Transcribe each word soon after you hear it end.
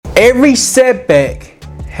Every setback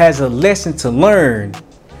has a lesson to learn.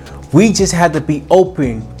 We just have to be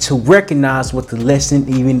open to recognize what the lesson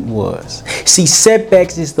even was. See,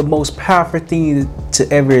 setbacks is the most powerful thing to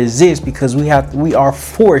ever exist because we are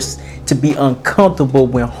forced to be uncomfortable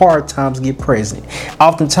when hard times get present.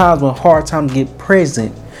 Oftentimes when hard times get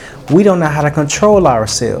present, we don't know how to control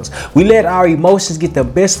ourselves. We let our emotions get the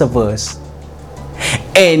best of us.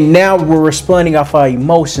 And now we're responding off our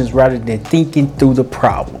emotions rather than thinking through the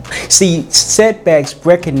problem. See, setbacks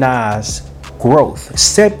recognize growth.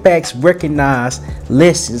 Setbacks recognize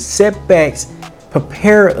lessons. Setbacks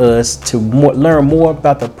prepare us to learn more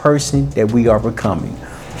about the person that we are becoming.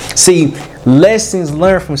 See, lessons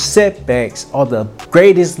learned from setbacks are the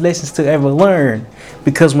greatest lessons to ever learn,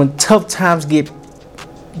 because when tough time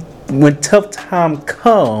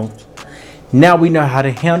comes, now we know how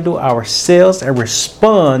to handle ourselves and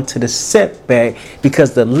respond to the setback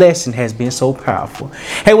because the lesson has been so powerful.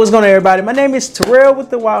 Hey, what's going on, everybody? My name is Terryl with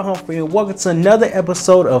the Humphrey, and welcome to another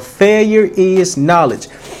episode of Failure is Knowledge.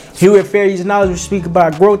 Here at Failure is Knowledge, we speak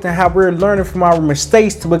about growth and how we're learning from our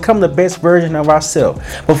mistakes to become the best version of ourselves.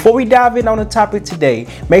 Before we dive in on the topic today,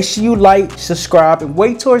 make sure you like, subscribe, and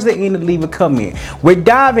wait towards the end to leave a comment. We're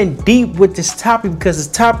diving deep with this topic because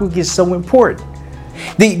this topic is so important.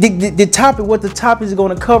 The topic, what the topic is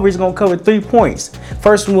going to cover 3 points.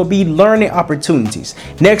 First one will be learning opportunities.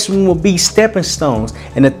 Next one will be stepping stones.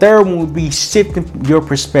 And the third one will be shifting your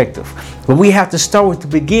perspective. But we have to start with the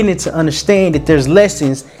beginning to understand that there's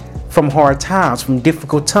lessons from hard times, from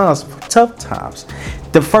difficult times, from tough times.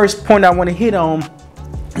 The first point I want to hit on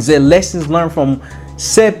is that lessons learned from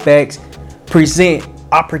setbacks present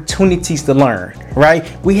opportunities to learn, right?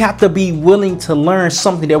 We have to be willing to learn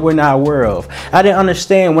something that we're not aware of. I didn't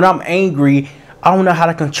understand when I'm angry, I don't know how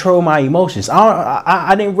to control my emotions.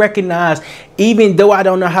 I didn't recognize, even though I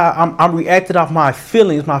don't know how I'm reacted off my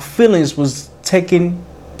feelings was taking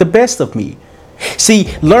the best of me.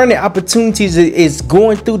 See, learning opportunities is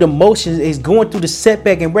going through the motions, is going through the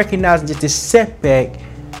setback and recognizing that the setback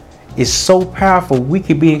is so powerful, we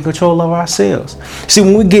can be in control of ourselves. See,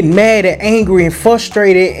 when we get mad and angry and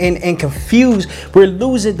frustrated and confused, we're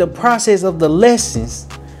losing the process of the lessons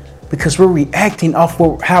because we're reacting off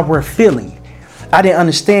of how we're feeling. I didn't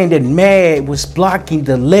understand that mad was blocking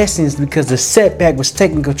the lessons because the setback was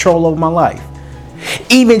taking control of my life.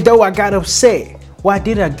 Even though I got upset, why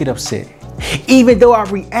did I get upset? Even though I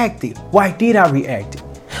reacted, why did I react?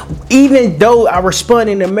 Even though I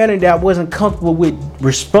responded in a manner that I wasn't comfortable with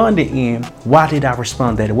responding in, why did I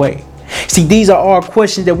respond that way? See, these are all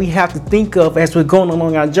questions that we have to think of as we're going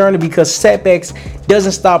along our journey, because setbacks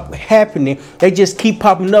doesn't stop happening. They just keep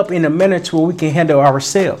popping up in a manner to where we can handle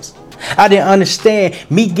ourselves. I didn't understand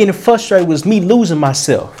me getting frustrated was me losing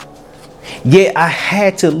myself. Yet I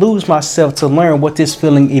had to lose myself to learn what this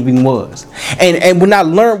feeling even was. And when I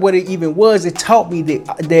learned what it even was, it taught me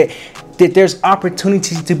that there's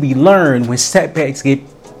opportunities to be learned when setbacks get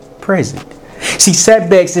present. See,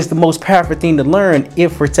 setbacks is the most powerful thing to learn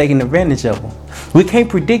if we're taking advantage of them. We can't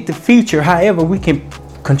predict the future. However, we can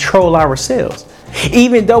control ourselves.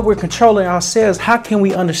 Even though we're controlling ourselves, how can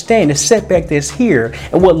we understand the setback that's here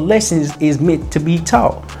and what lessons is meant to be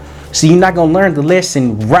taught? So you're not going to learn the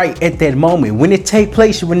lesson right at that moment. When it takes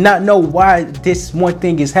place, you will not know why this one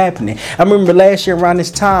thing is happening. I remember last year around this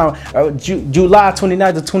time, July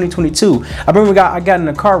 29th of 2022, I remember I got in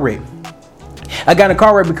a car wreck. I got in a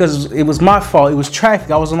car wreck because it was my fault. It was traffic.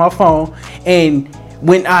 I was on my phone. And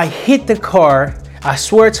when I hit the car, I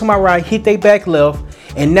swear to my right, hit they back left.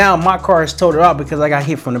 And now my car is totaled out because I got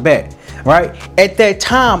hit from the back, right? At that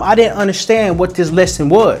time, I didn't understand what this lesson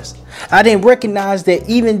was. I didn't recognize that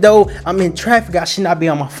even though I'm in traffic, I should not be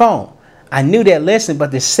on my phone. I knew that lesson,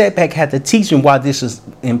 but the setback had to teach me why this is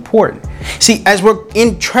important. See, as we're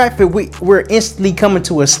in traffic, we're instantly coming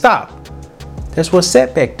to a stop. That's what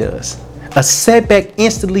setback does. A setback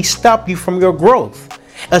instantly stops you from your growth.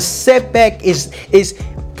 A setback is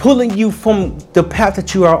pulling you from the path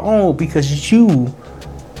that you are on because you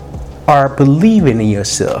are believing in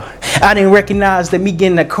yourself. I didn't recognize that me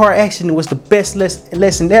getting in a car accident was the best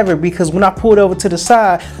lesson ever, because when I pulled over to the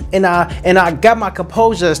side and I got my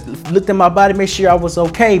composure, looked at my body, made sure I was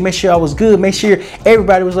okay, made sure I was good, made sure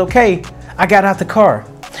everybody was okay, I got out the car.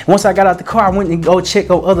 Once I got out the car, I went and go check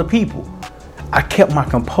on other people. I kept my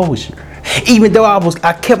composure. Even though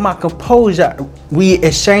I kept my composure, we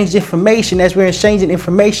exchanged information. As we're exchanging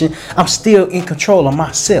information, I'm still in control of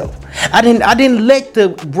myself. I didn't let the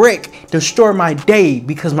wreck destroy my day,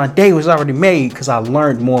 because my day was already made, because I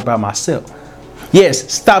learned more about myself.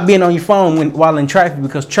 Yes, stop being on your phone while in traffic,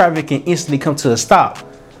 because traffic can instantly come to a stop.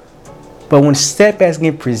 But when setbacks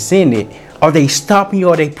get presented, Are they stopping you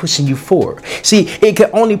or are they pushing you forward? See, it can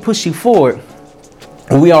only push you forward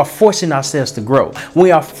when we are forcing ourselves to grow.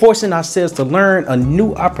 We are forcing ourselves to learn a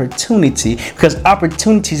new opportunity, because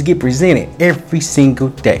opportunities get presented every single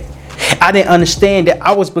day. I didn't understand that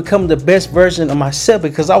I was becoming the best version of myself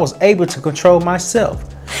because I was able to control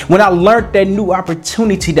myself. When I learned that new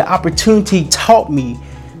opportunity, the opportunity taught me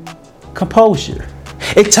composure.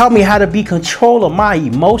 It taught me how to be control of my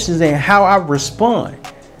emotions and how I respond.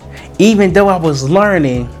 Even though I was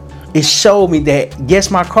learning, it showed me that yes,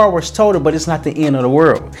 my car was totaled, but it's not the end of the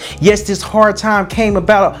world. Yes, this hard time came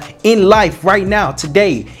about in life right now,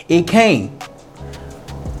 today. It came.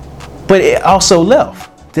 But it also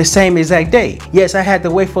left the same exact day. Yes, I had to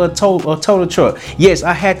wait for a total truck. Yes,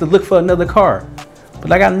 I had to look for another car.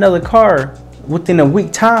 But I got another car within a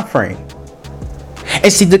week time frame.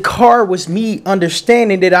 And see, the car was me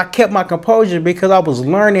understanding that I kept my composure because I was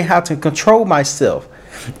learning how to control myself.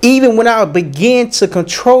 Even when I began to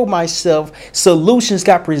control myself, solutions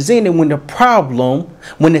got presented when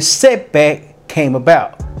the setback came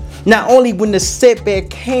about. Not only when the setback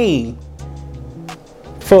came,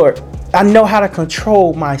 I know how to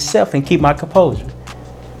control myself and keep my composure.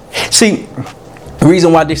 See, the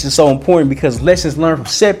reason why this is so important, because lessons learned from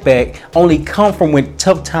setback only come from when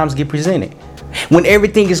tough times get presented. When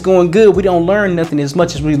everything is going good, we don't learn nothing as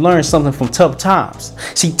much as we learn something from tough times.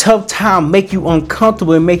 See, tough times make you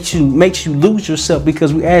uncomfortable and makes you lose yourself,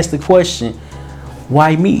 because we ask the question,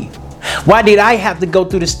 why me? Why did I have to go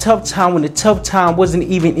through this tough time when the tough time wasn't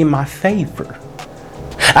even in my favor?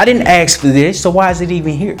 I didn't ask for this, so why is it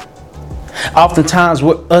even here? Oftentimes,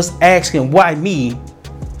 with us asking why me,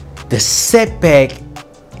 the setback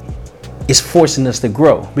is forcing us to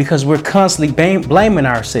grow, because we're constantly blaming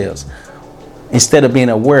ourselves instead of being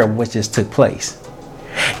aware of what just took place.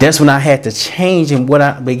 That's when I had to change, and what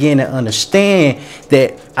I began to understand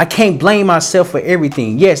that I can't blame myself for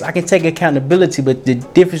everything. Yes, I can take accountability, but the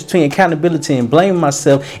difference between accountability and blaming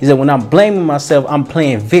myself is that when I'm blaming myself, I'm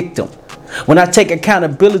playing victim. When I take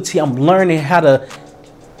accountability, I'm learning how to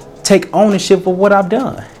take ownership of what I've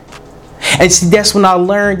done. And see, that's when I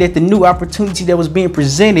learned that the new opportunity that was being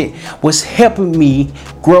presented was helping me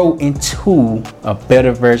grow into a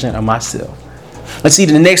better version of myself. Let's see,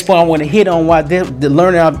 the next point I want to hit on why the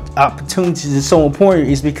learning opportunities is so important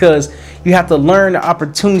is because you have to learn the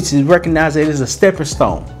opportunities and recognize that it's a stepping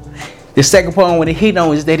stone. The second point I want to hit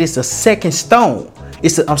on is that it's a second stone.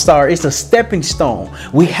 It's a stepping stone.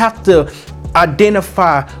 We have to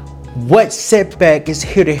identify what setback is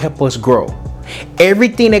here to help us grow.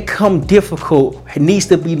 Everything that comes difficult needs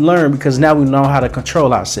to be learned, because now we know how to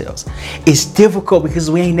control ourselves. It's difficult because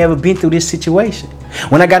we ain't never been through this situation.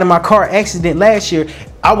 When I got in my car accident last year,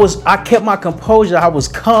 I kept my composure. I was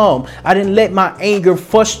calm. I didn't let my anger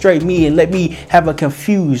frustrate me and let me have a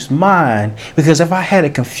confused mind, because if I had a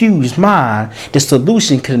confused mind, the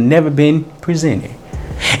solution could have never been presented.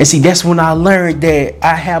 And see, that's when I learned that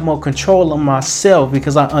I have more control of myself,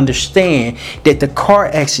 because I understand that the car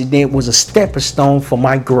accident was a stepping stone for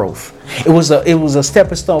my growth. It was a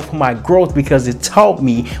stepping stone for my growth, because it taught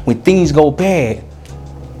me when things go bad,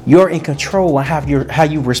 you're in control of how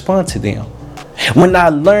you respond to them. When I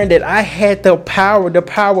learned that I had the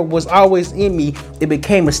power was always in me, it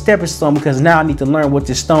became a stepping stone, because now I need to learn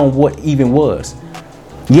what even was.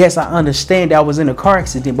 Yes, I understand that I was in a car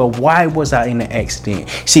accident, but why was I in an accident?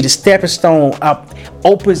 See, the stepping stone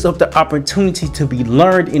opens up the opportunity to be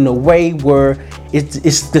learned in a way where it's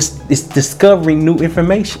discovering new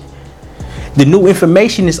information. The new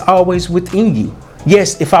information is always within you.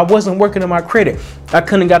 Yes, if I wasn't working on my credit, I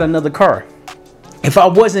couldn't have got another car. If I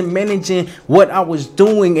wasn't managing what I was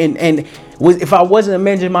doing and if I wasn't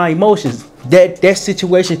managing my emotions, that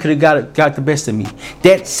situation could have got the best of me.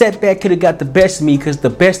 That setback could have got the best of me, because the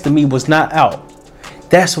best of me was not out.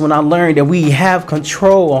 That's when I learned that we have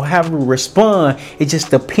control on how we respond. It just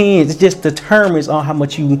depends. It just determines on how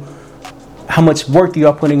much work you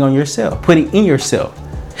are putting in yourself.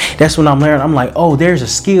 That's when I'm learning. I'm like, oh, there's a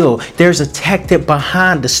skill. There's a tactic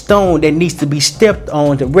behind the stone that needs to be stepped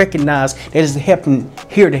on to recognize that is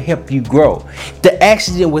here to help you grow. The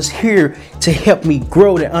accident was here to help me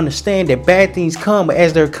grow, to understand that bad things come, but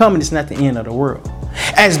as they're coming, it's not the end of the world.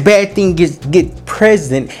 As bad things get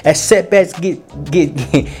present, as setbacks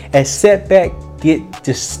get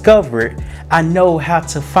discovered, I know how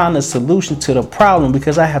to find a solution to the problem,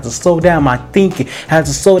 because I have to slow down my thinking. I have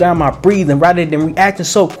to slow down my breathing. Rather than reacting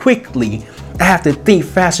so quickly, I have to think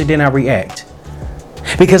faster than I react.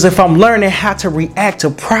 Because if I'm learning how to react to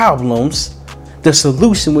problems, the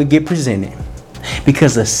solution will get presented.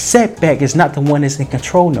 Because a setback is not the one that's in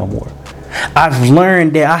control no more. I've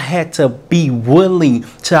learned that I had to be willing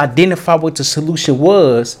to identify what the solution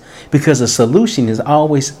was, because the solution is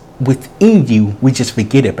always within you. We just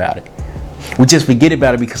forget about it. We just forget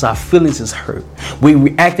about it because our feelings is hurt. We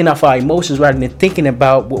reacting off our emotions rather than thinking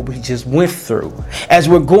about what we just went through. As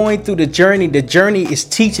we're going through the journey is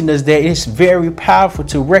teaching us that it's very powerful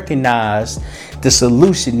to recognize the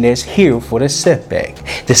solution that's here for the setback.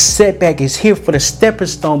 The setback is here for the stepping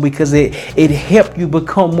stone, because it helped you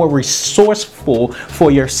become more resourceful for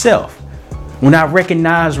yourself. When I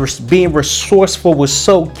recognized being resourceful was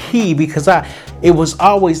so key, because it was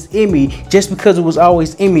always in me. Just because it was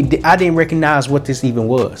always in me, I didn't recognize what this even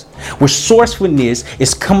was. Resourcefulness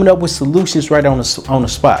is coming up with solutions right on the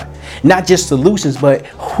spot. Not just solutions, but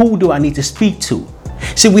who do I need to speak to?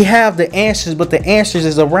 See, we have the answers, but the answers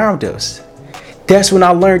is around us. That's when I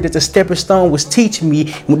learned that the stepping stone was teaching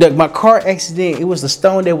me. My car accident, it was the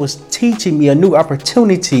stone that was teaching me a new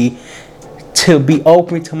opportunity to be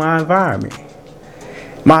open to my environment.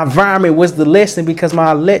 My environment was the lesson, because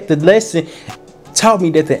the lesson taught me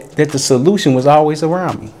that the solution was always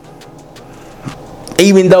around me.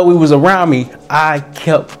 Even though it was around me, I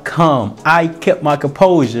kept calm. I kept my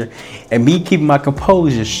composure, and me keeping my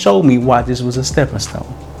composure showed me why this was a stepping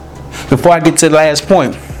stone. Before I get to the last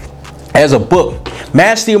point, as a book,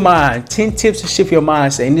 Master Your Mind, 10 Tips to Shift Your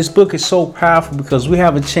Mindset. And this book is so powerful because we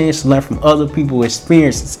have a chance to learn from other people's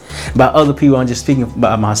experiences. By other people, I'm just speaking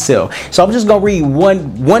about myself. So I'm just going to read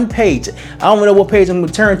one page. I don't know what page I'm going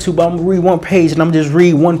to turn to, but I'm going to read one page, and I'm just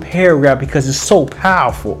read one paragraph because it's so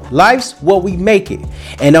powerful. Life's what we make it.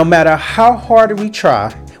 And no matter how hard we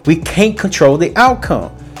try, we can't control the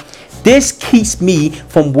outcome. This keeps me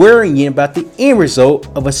from worrying about the end result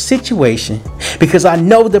of a situation, because I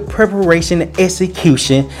know the preparation and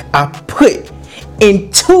execution I put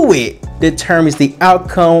into it determines the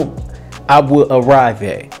outcome I will arrive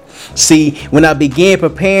at. See, when I began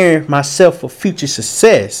preparing myself for future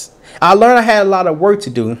success, I learned I had a lot of work to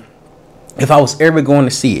do if I was ever going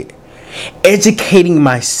to see it. Educating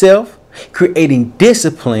myself, creating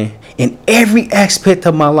discipline in every aspect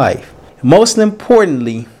of my life. Most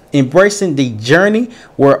importantly, embracing the journey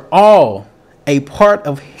were all a part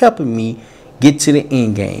of helping me get to the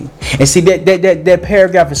end game. And see, that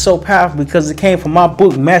paragraph is so powerful because it came from my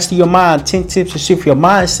book, Master Your Mind, 10 Tips to Shift Your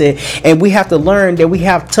Mindset. And we have to learn that we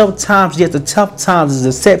have tough times, yet the tough times is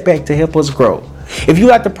a setback to help us grow. If you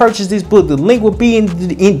like to purchase this book, the link will be in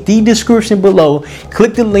the description below.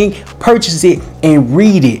 Click the link, purchase it, and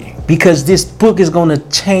read it, because this book is going to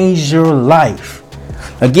change your life.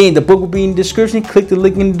 Again, the book will be in the description. Click the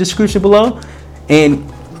link in the description below, and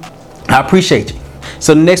I appreciate you.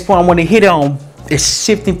 So the next point I want to hit on is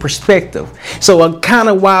shifting perspective. So kind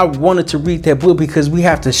of why I wanted to read that book, because we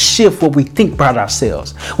have to shift what we think about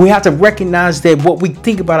ourselves. We have to recognize that what we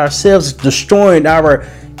think about ourselves is destroying our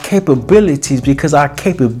capabilities, because our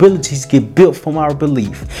capabilities get built from our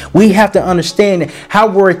belief. We have to understand that how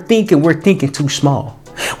we're thinking too small.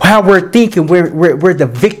 How we're thinking, we're the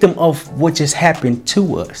victim of what just happened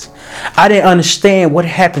to us. I didn't understand what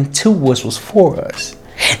happened to us was for us.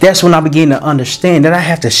 That's when I began to understand that I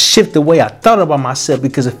have to shift the way I thought about myself,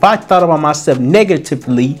 because if I thought about myself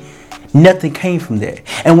negatively, nothing came from that.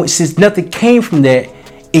 And since nothing came from that,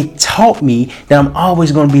 it taught me that I'm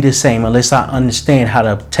always going to be the same unless I understand how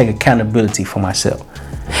to take accountability for myself.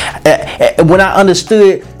 When I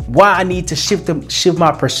understood why I need to shift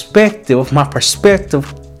my perspective, when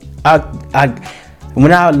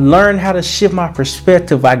I learned how to shift my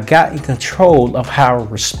perspective, I got in control of how I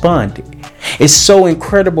responded. It's so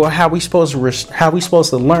incredible how we supposed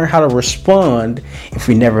to learn how to respond if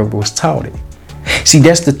we never was taught it. See,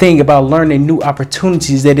 that's the thing about learning new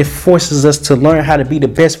opportunities, that it forces us to learn how to be the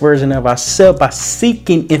best version of ourselves by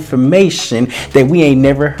seeking information that we ain't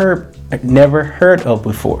never heard of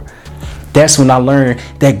before. That's when I learned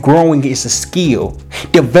that growing is a skill.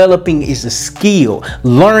 Developing is a skill.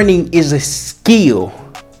 Learning is a skill.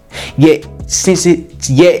 Yet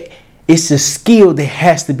it's a skill that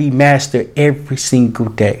has to be mastered every single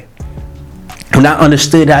day. When I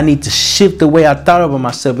understood I need to shift the way I thought about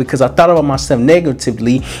myself, because I thought about myself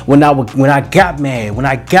negatively when I got mad, when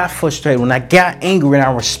I got frustrated, when I got angry, and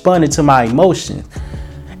I responded to my emotions.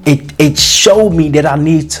 It showed me that I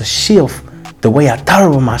need to shift the way I thought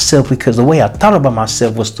about myself, because the way I thought about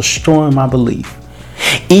myself was destroying my belief.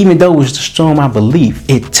 Even though it was destroying my belief,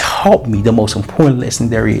 it taught me the most important lesson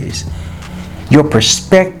there is. Your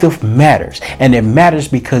perspective matters, and it matters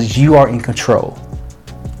because you are in control.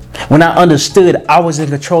 When I understood I was in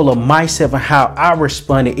control of myself and how I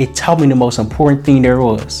responded, it taught me the most important thing there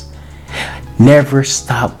was. Never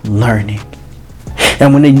stop learning.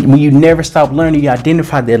 And when you never stop learning, you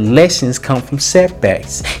identify that lessons come from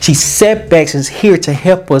setbacks. See, setbacks is here to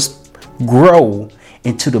help us grow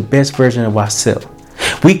into the best version of ourselves.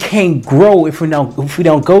 We can't grow if we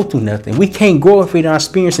don't go through nothing. We can't grow if we're not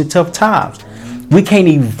experiencing tough times. We can't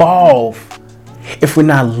evolve if we're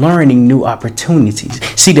not learning new opportunities.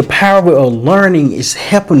 See, the power of learning is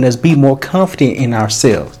helping us be more confident in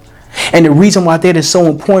ourselves. And the reason why that is so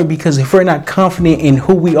important, because if we're not confident in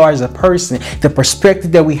who we are as a person, the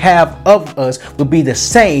perspective that we have of us will be the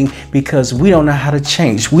same, because we don't know how to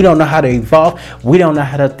change. We don't know how to evolve. We don't know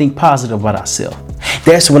how to think positive about ourselves.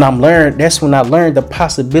 That's when I learned the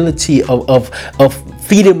possibility of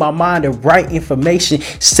feeding my mind the right information,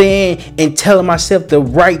 saying and telling myself the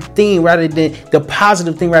right thing rather than the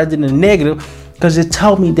positive thing rather than the negative, because it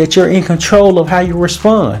taught me that you're in control of how you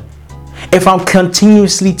respond. If I'm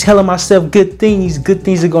continuously telling myself good things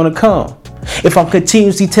are going to come. If I'm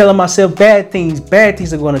continuously telling myself bad things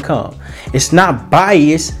are going to come. It's not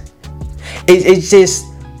bias. It's just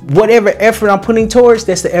whatever effort I'm putting towards,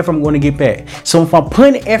 that's the effort I'm going to get back. So if I'm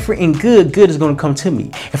putting effort in good is going to come to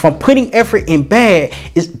me. If I'm putting effort in bad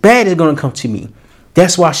is going to come to me.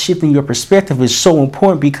 That's why shifting your perspective is so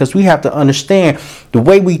important, because we have to understand the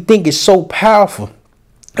way we think is so powerful.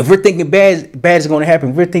 If we're thinking bad is going to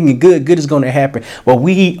happen. If we're thinking good is going to happen. Well,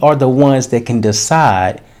 we are the ones that can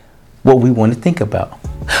decide what we want to think about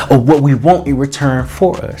or what we want in return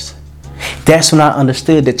for us. That's when I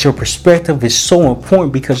understood that your perspective is so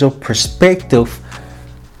important, because your perspective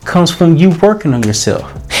comes from you working on yourself.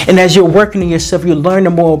 And as you're working on yourself, you're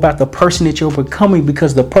learning more about the person that you're becoming,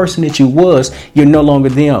 because the person that you was, you're no longer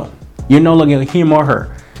them. You're no longer him or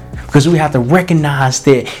her. Because we have to recognize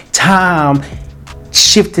that time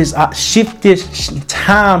shifts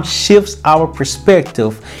our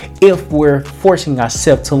perspective if we're forcing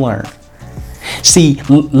ourselves to learn. See,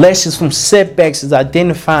 lessons from setbacks is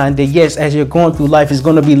identifying that, yes, as you're going through life, it's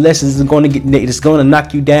going to be lessons it's going to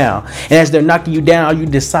knock you down. And as they're knocking you down, you're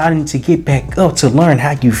deciding to get back up to learn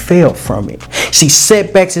how you failed from it. See,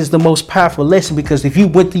 setbacks is the most powerful lesson, because if you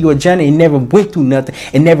went through your journey and never went through nothing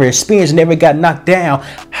and never experienced, never got knocked down,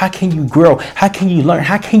 how can you grow? How can you learn?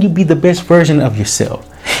 How can you be the best version of yourself?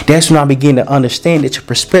 That's when I begin to understand that your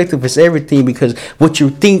perspective is everything, because what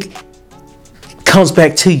you think comes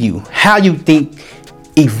back to you. How you think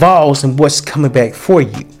evolves and what's coming back for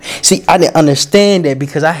you. See, I didn't understand that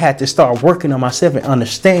because I had to start working on myself and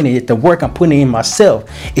understanding that the work I'm putting in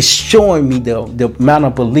myself is showing me the amount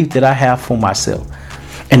of belief that I have for myself.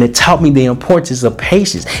 And it taught me the importance of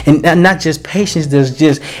patience, and not just patience.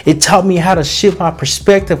 It taught me how to shift my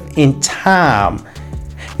perspective in time,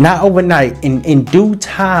 not overnight, in due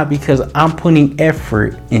time, because I'm putting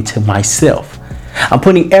effort into myself. I'm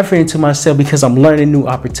putting effort into myself because I'm learning new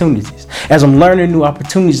opportunities. As I'm learning new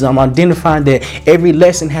opportunities, I'm identifying that every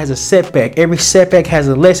lesson has a setback. Every setback has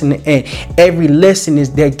a lesson, and every lesson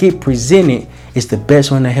that get presented is the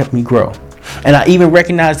best one to help me grow. And I even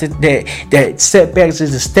recognize that setbacks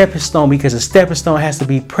is a stepping stone, because a stepping stone has to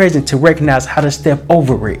be present to recognize how to step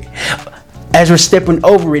over it. As we're stepping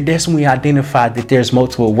over it, that's when we identify that there's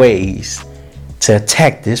multiple ways to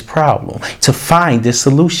attack this problem, to find this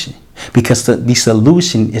solution. Because the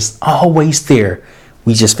solution is always there.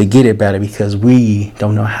 We just forget about it because we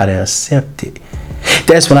don't know how to accept it.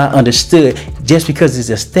 That's when I understood, just because it's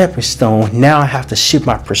a stepping stone, now I have to shift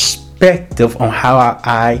my perspective on how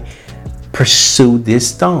I pursue this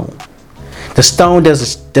stone. The stone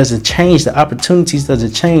doesn't change. The opportunities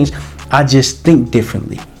doesn't change. I just think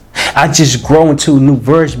differently. I just grow into a new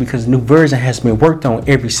version, because new version has been worked on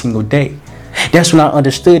every single day. That's when I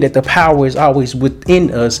understood that the power is always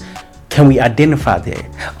within us. Can we identify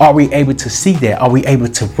that? Are we able to see that? Are we able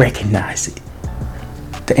to recognize it?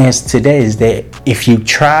 The answer to that is that if you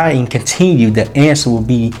try and continue, the answer will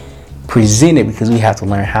be presented, because we have to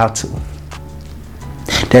learn how to.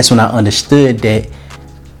 That's when I understood that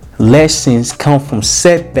lessons come from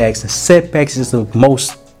setbacks, and setbacks is the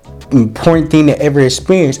most important thing to ever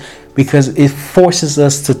experience, because it forces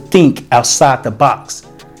us to think outside the box.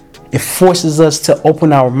 It forces us to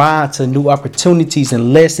open our mind to new opportunities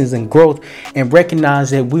and lessons and growth, and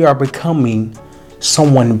recognize that we are becoming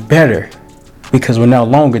someone better, because we're no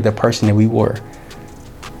longer the person that we were.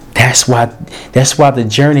 That's why the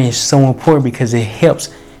journey is so important, because it helps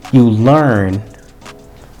you learn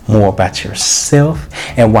more about yourself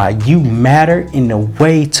and why you matter in a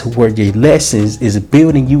way to where your lessons is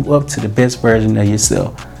building you up to the best version of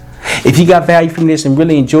yourself. If you got value from this and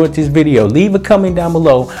really enjoyed this video, leave a comment down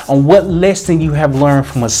below on what lesson you have learned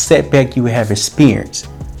from a setback you have experienced.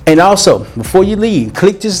 And also, before you leave,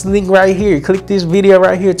 click this link right here. Click this video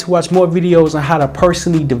right here to watch more videos on how to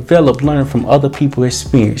personally develop, learn from other people's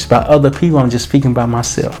experience. By other people, I'm just speaking by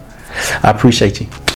myself. I appreciate you.